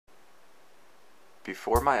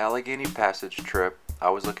Before my Allegheny Passage trip,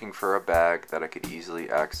 I was looking for a bag that I could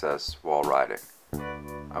easily access while riding.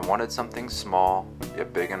 I wanted something small,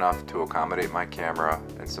 yet big enough to accommodate my camera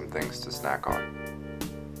and some things to snack on.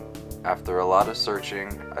 After a lot of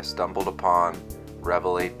searching, I stumbled upon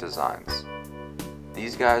Revelate Designs.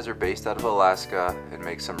 These guys are based out of Alaska and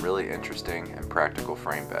make some really interesting and practical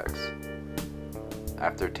frame bags.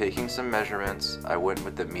 After taking some measurements, I went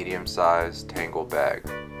with the medium-sized Tangle bag,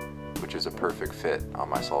 which is a perfect fit on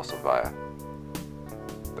my Salsavaya.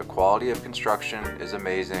 The quality of construction is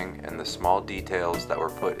amazing, and the small details that were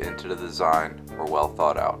put into the design were well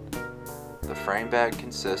thought out. The frame bag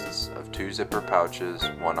consists of 2 zipper pouches,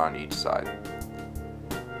 one on each side.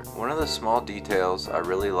 One of the small details I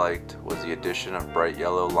really liked was the addition of bright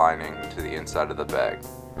yellow lining to the inside of the bag.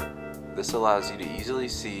 This allows you to easily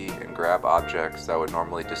see and grab objects that would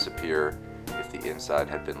normally disappear if the inside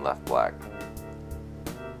had been left black.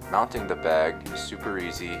 Mounting the bag is super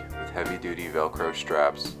easy with heavy-duty Velcro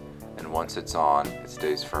straps, and once it's on, it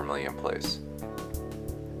stays firmly in place.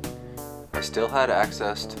 I still had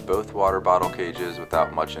access to both water bottle cages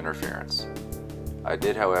without much interference. I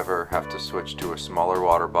did, however, have to switch to a smaller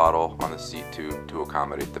water bottle on the seat tube to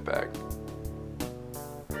accommodate the bag.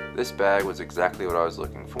 This bag was exactly what I was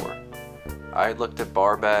looking for. I had looked at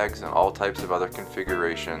bar bags and all types of other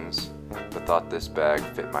configurations, but thought this bag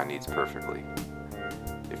fit my needs perfectly.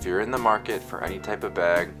 If you're in the market for any type of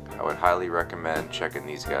bag, I would highly recommend checking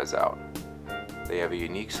these guys out. They have a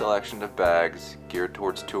unique selection of bags geared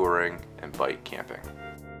towards touring and bike camping.